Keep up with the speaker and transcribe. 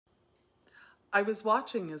I was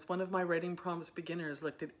watching as one of my writing prompts beginners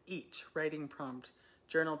looked at each writing prompt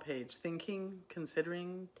journal page, thinking,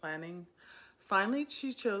 considering, planning. Finally,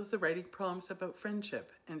 she chose the writing prompts about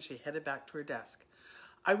friendship and she headed back to her desk.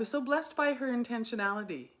 I was so blessed by her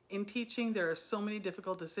intentionality. In teaching, there are so many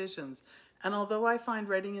difficult decisions, and although I find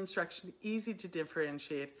writing instruction easy to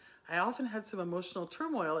differentiate, I often had some emotional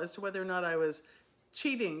turmoil as to whether or not I was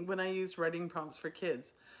cheating when I used writing prompts for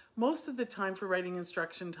kids. Most of the time for writing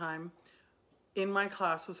instruction time in my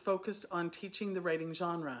class was focused on teaching the writing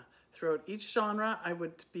genre. Throughout each genre, I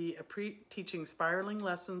would be teaching spiraling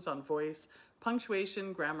lessons on voice,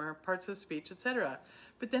 punctuation, grammar, parts of speech, etc.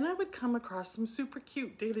 But then I would come across some super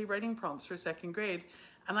cute daily writing prompts for second grade,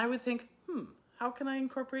 and I would think, how can I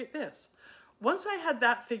incorporate this? Once I had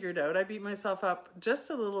that figured out, I beat myself up just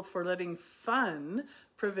a little for letting fun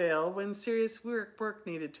prevail when serious work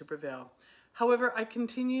needed to prevail. However, I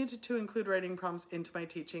continued to include writing prompts into my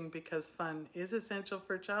teaching because fun is essential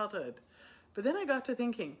for childhood. But then I got to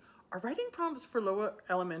thinking, are writing prompts for lower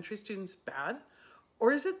elementary students bad?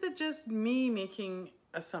 Or is it that just me making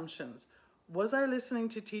assumptions? Was I listening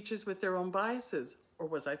to teachers with their own biases, or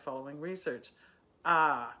was I following research?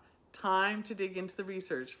 Time to dig into the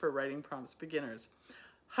research for writing prompts beginners.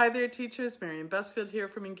 Hi there, teachers. Marian Busfield here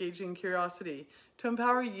from Engaging Curiosity to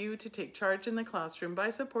empower you to take charge in the classroom by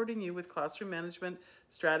supporting you with classroom management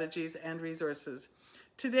strategies and resources.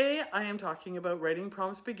 Today, I am talking about writing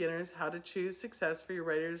prompts beginners, how to choose success for your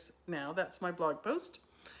writers now. That's my blog post.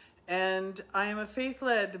 And I am a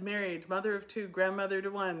faith-led, married, mother of two, grandmother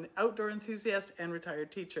to one, outdoor enthusiast, and retired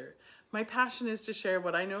teacher. My passion is to share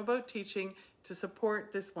what I know about teaching to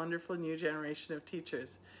support this wonderful new generation of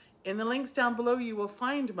teachers. In the links down below, you will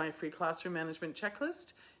find my free classroom management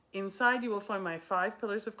checklist. Inside, you will find my 5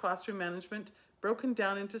 pillars of classroom management broken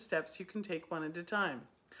down into steps you can take one at a time.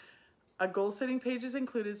 A goal-setting page is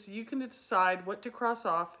included so you can decide what to cross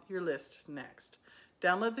off your list next.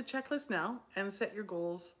 Download the checklist now and set your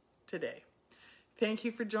goals today. Thank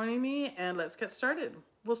you for joining me, and let's get started.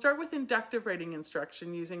 We'll start with inductive writing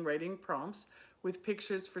instruction using writing prompts with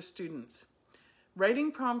pictures for students.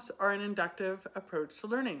 Writing prompts are an inductive approach to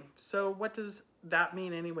learning. So what does that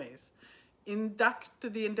mean anyways?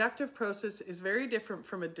 The inductive process is very different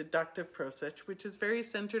from a deductive process, which is very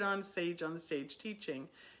centered on sage on the stage teaching,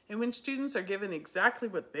 in which students are given exactly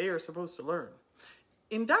what they are supposed to learn.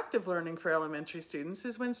 Inductive learning for elementary students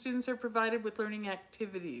is when students are provided with learning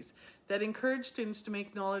activities that encourage students to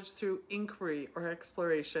make knowledge through inquiry or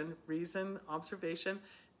exploration, reason, observation,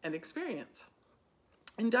 and experience.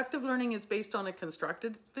 Inductive learning is based on a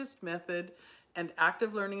constructivist method and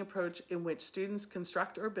active learning approach in which students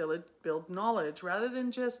construct or build knowledge rather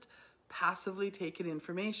than just passively take in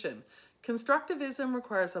information. Constructivism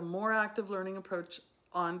requires a more active learning approach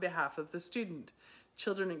on behalf of the student.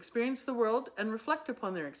 Children experience the world and reflect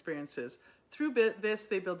upon their experiences. Through this,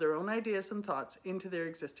 they build their own ideas and thoughts into their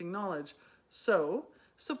existing knowledge. So,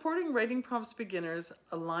 supporting writing prompts beginners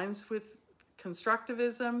aligns with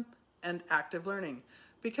constructivism and active learning.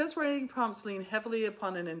 Because writing prompts lean heavily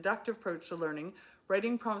upon an inductive approach to learning,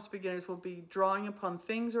 writing prompts beginners will be drawing upon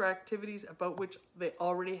things or activities about which they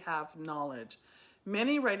already have knowledge.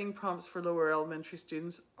 Many writing prompts for lower elementary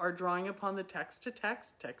students are drawing upon the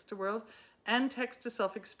text-to-text, text-to-world, and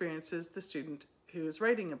text-to-self experiences the student who is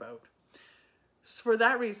writing about. For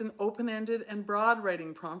that reason, open-ended and broad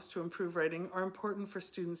writing prompts to improve writing are important for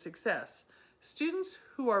student success. Students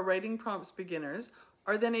who are writing prompts beginners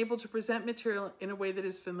are then able to present material in a way that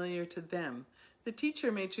is familiar to them. The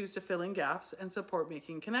teacher may choose to fill in gaps and support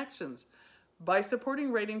making connections. By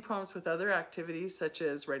supporting writing prompts with other activities such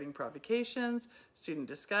as writing provocations, student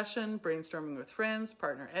discussion, brainstorming with friends,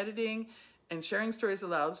 partner editing, and sharing stories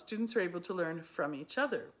aloud, students are able to learn from each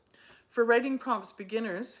other. For writing prompts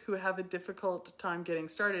beginners who have a difficult time getting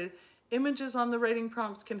started, images on the writing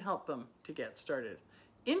prompts can help them to get started.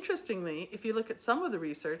 Interestingly, if you look at some of the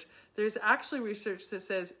research, there's actually research that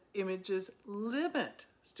says images limit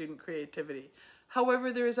student creativity.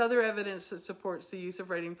 However, there is other evidence that supports the use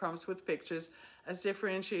of writing prompts with pictures as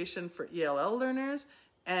differentiation for ELL learners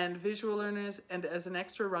and visual learners, and as an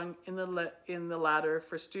extra rung in the ladder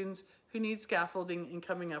for students who need scaffolding in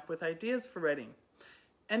coming up with ideas for writing.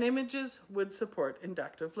 And images would support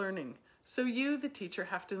inductive learning. So you, the teacher,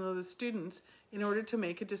 have to know the students in order to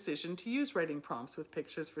make a decision to use writing prompts with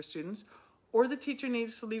pictures for students, or the teacher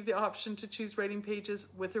needs to leave the option to choose writing pages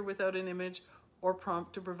with or without an image or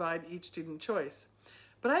prompt to provide each student choice.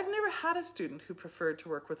 But I've never had a student who preferred to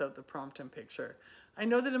work without the prompt and picture. I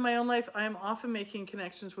know that in my own life, I am often making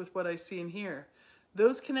connections with what I see and hear.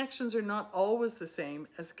 Those connections are not always the same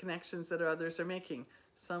as the connections that others are making,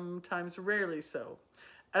 sometimes rarely so.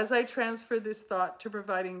 As I transfer this thought to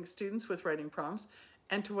providing students with writing prompts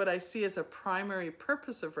and to what I see as a primary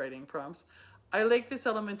purpose of writing prompts, I like this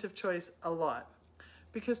element of choice a lot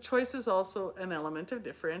because choice is also an element of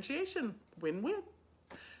differentiation. Win-win.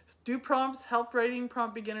 Do prompts help writing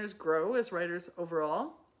prompt beginners grow as writers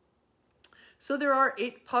overall? So there are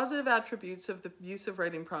 8 positive attributes of the use of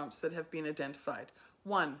writing prompts that have been identified.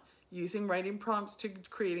 1, using writing prompts to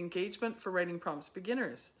create engagement for writing prompts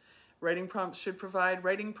beginners. Writing prompts should provide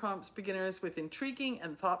writing prompts beginners with intriguing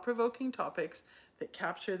and thought-provoking topics that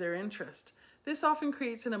capture their interest. This often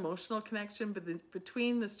creates an emotional connection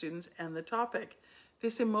between the students and the topic.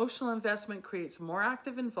 This emotional investment creates more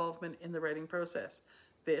active involvement in the writing process.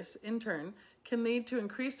 This, in turn, can lead to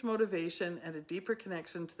increased motivation and a deeper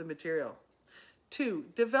connection to the material. 2,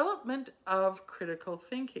 development of critical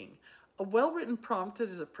thinking. A well-written prompt that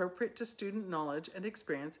is appropriate to student knowledge and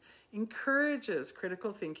experience encourages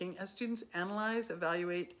critical thinking as students analyze,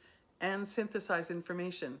 evaluate, and synthesize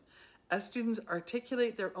information. As students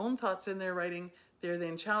articulate their own thoughts in their writing, they are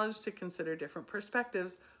then challenged to consider different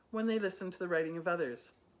perspectives when they listen to the writing of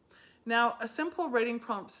others. Now, a simple writing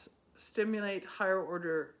prompts stimulate higher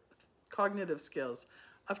order cognitive skills.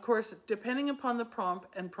 Of course, depending upon the prompt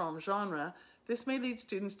and prompt genre, this may lead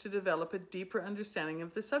students to develop a deeper understanding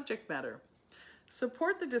of the subject matter.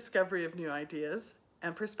 Support the discovery of new ideas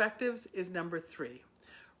and perspectives is number 3.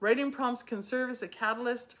 Writing prompts can serve as a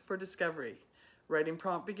catalyst for discovery. Writing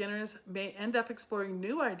prompt beginners may end up exploring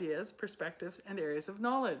new ideas, perspectives, and areas of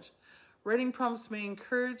knowledge. Writing prompts may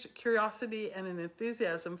encourage curiosity and an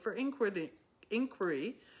enthusiasm for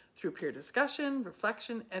inquiry through peer discussion,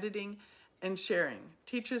 reflection, editing, and sharing.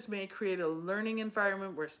 Teachers may create a learning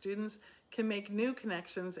environment where students can make new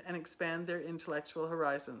connections and expand their intellectual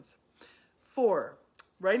horizons. 4,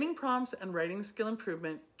 writing prompts and writing skill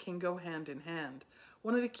improvement can go hand in hand.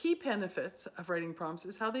 One of the key benefits of writing prompts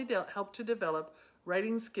is how they help to develop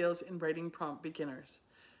writing skills in writing prompt beginners.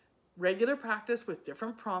 Regular practice with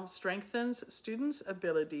different prompts strengthens students'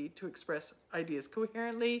 ability to express ideas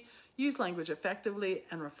coherently, use language effectively,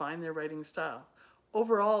 and refine their writing style.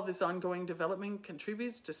 Overall, this ongoing development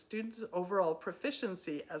contributes to students' overall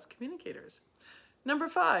proficiency as communicators. Number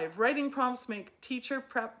 5, writing prompts make teacher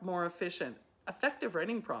prep more efficient. Effective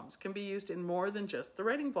writing prompts can be used in more than just the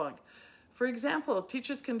writing blog. For example,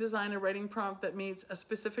 teachers can design a writing prompt that meets a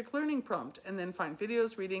specific learning prompt and then find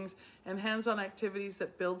videos, readings, and hands-on activities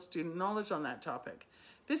that build student knowledge on that topic.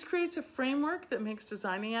 This creates a framework that makes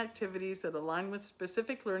designing activities that align with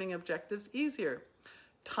specific learning objectives easier.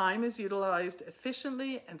 Time is utilized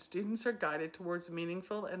efficiently and students are guided towards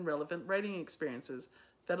meaningful and relevant writing experiences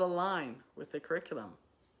that align with the curriculum.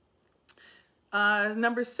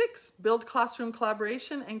 Number 6, build classroom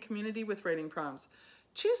collaboration and community with writing prompts.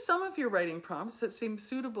 Choose some of your writing prompts that seem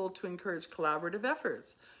suitable to encourage collaborative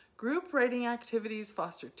efforts. Group writing activities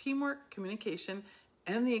foster teamwork, communication,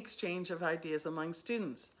 and the exchange of ideas among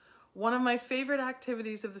students. One of my favorite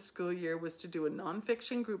activities of the school year was to do a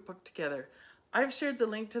nonfiction group book together. I've shared the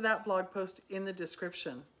link to that blog post in the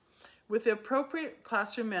description. With the appropriate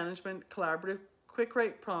classroom management, collaborative quick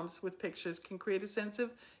write prompts with pictures can create a sense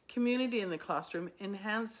of community in the classroom,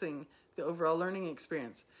 enhancing the overall learning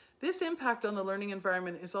experience. This impact on the learning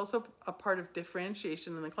environment is also a part of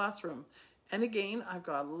differentiation in the classroom. And again, I've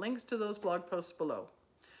got links to those blog posts below.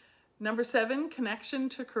 Number 7, connection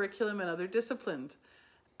to curriculum and other disciplines.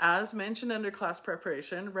 As mentioned under class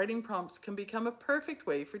preparation, writing prompts can become a perfect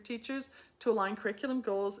way for teachers to align curriculum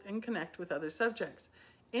goals and connect with other subjects.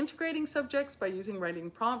 Integrating subjects by using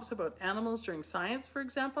writing prompts about animals during science, for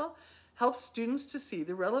example, helps students to see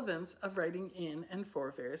the relevance of writing in and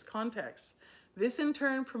for various contexts. This in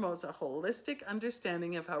turn promotes a holistic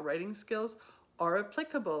understanding of how writing skills are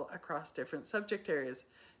applicable across different subject areas.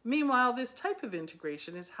 Meanwhile, this type of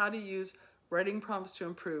integration is how to use writing prompts to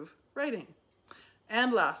improve writing.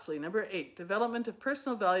 And lastly, number 8, development of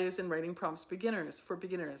personal values in writing prompts for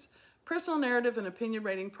beginners. Personal narrative and opinion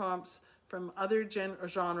writing prompts from other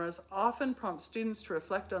genres often prompt students to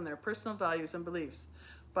reflect on their personal values and beliefs.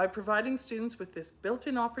 By providing students with this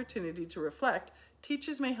built-in opportunity to reflect,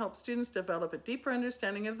 teachers may help students develop a deeper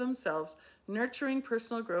understanding of themselves, nurturing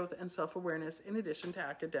personal growth and self-awareness in addition to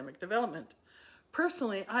academic development.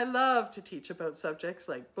 Personally, I love to teach about subjects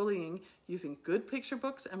like bullying using good picture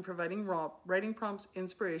books and providing writing prompts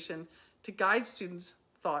inspiration to guide students'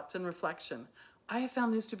 thoughts and reflection. I have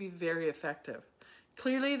found this to be very effective.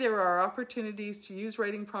 Clearly, there are opportunities to use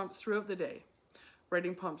writing prompts throughout the day.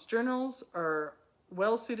 Writing prompts journals are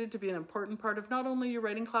well suited to be an important part of not only your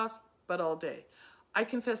writing class, but all day. I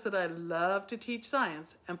confess that I love to teach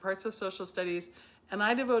science and parts of social studies, and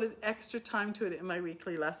I devoted extra time to it in my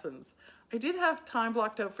weekly lessons. I did have time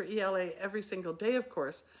blocked out for ELA every single day, of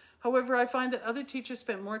course. However, I find that other teachers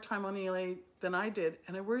spent more time on ELA than I did,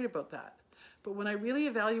 and I worried about that. But when I really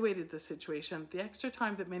evaluated the situation, the extra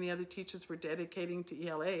time that many other teachers were dedicating to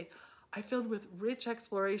ELA, I filled with rich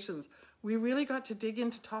explorations. We really got to dig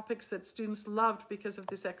into topics that students loved because of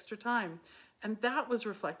this extra time, and that was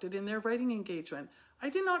reflected in their writing engagement. I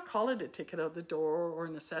did not call it a ticket out the door or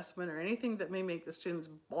an assessment or anything that may make the students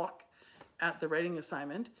balk at the writing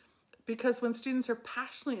assignment, because when students are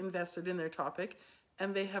passionately invested in their topic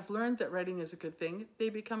and they have learned that writing is a good thing, they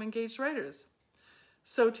become engaged writers.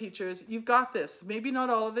 So teachers, you've got this. Maybe not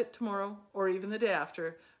all of it tomorrow or even the day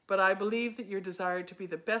after, but I believe that your desire to be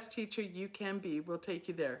the best teacher you can be will take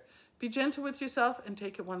you there. Be gentle with yourself and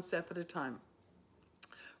take it one step at a time.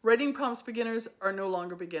 Writing prompts beginners are no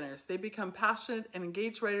longer beginners. They become passionate and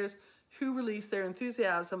engaged writers who release their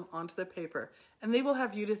enthusiasm onto the paper, and they will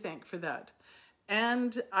have you to thank for that.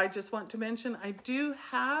 And I just want to mention, I do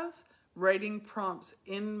have writing prompts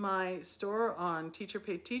in my store on Teacher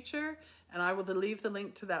Pay Teacher, and I will leave the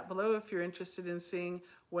link to that below if you're interested in seeing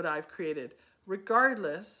what I've created.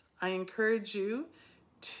 Regardless, I encourage you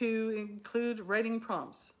to include writing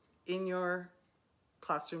prompts in your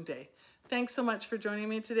classroom day. Thanks so much for joining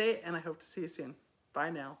me today, and I hope to see you soon.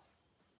 Bye now.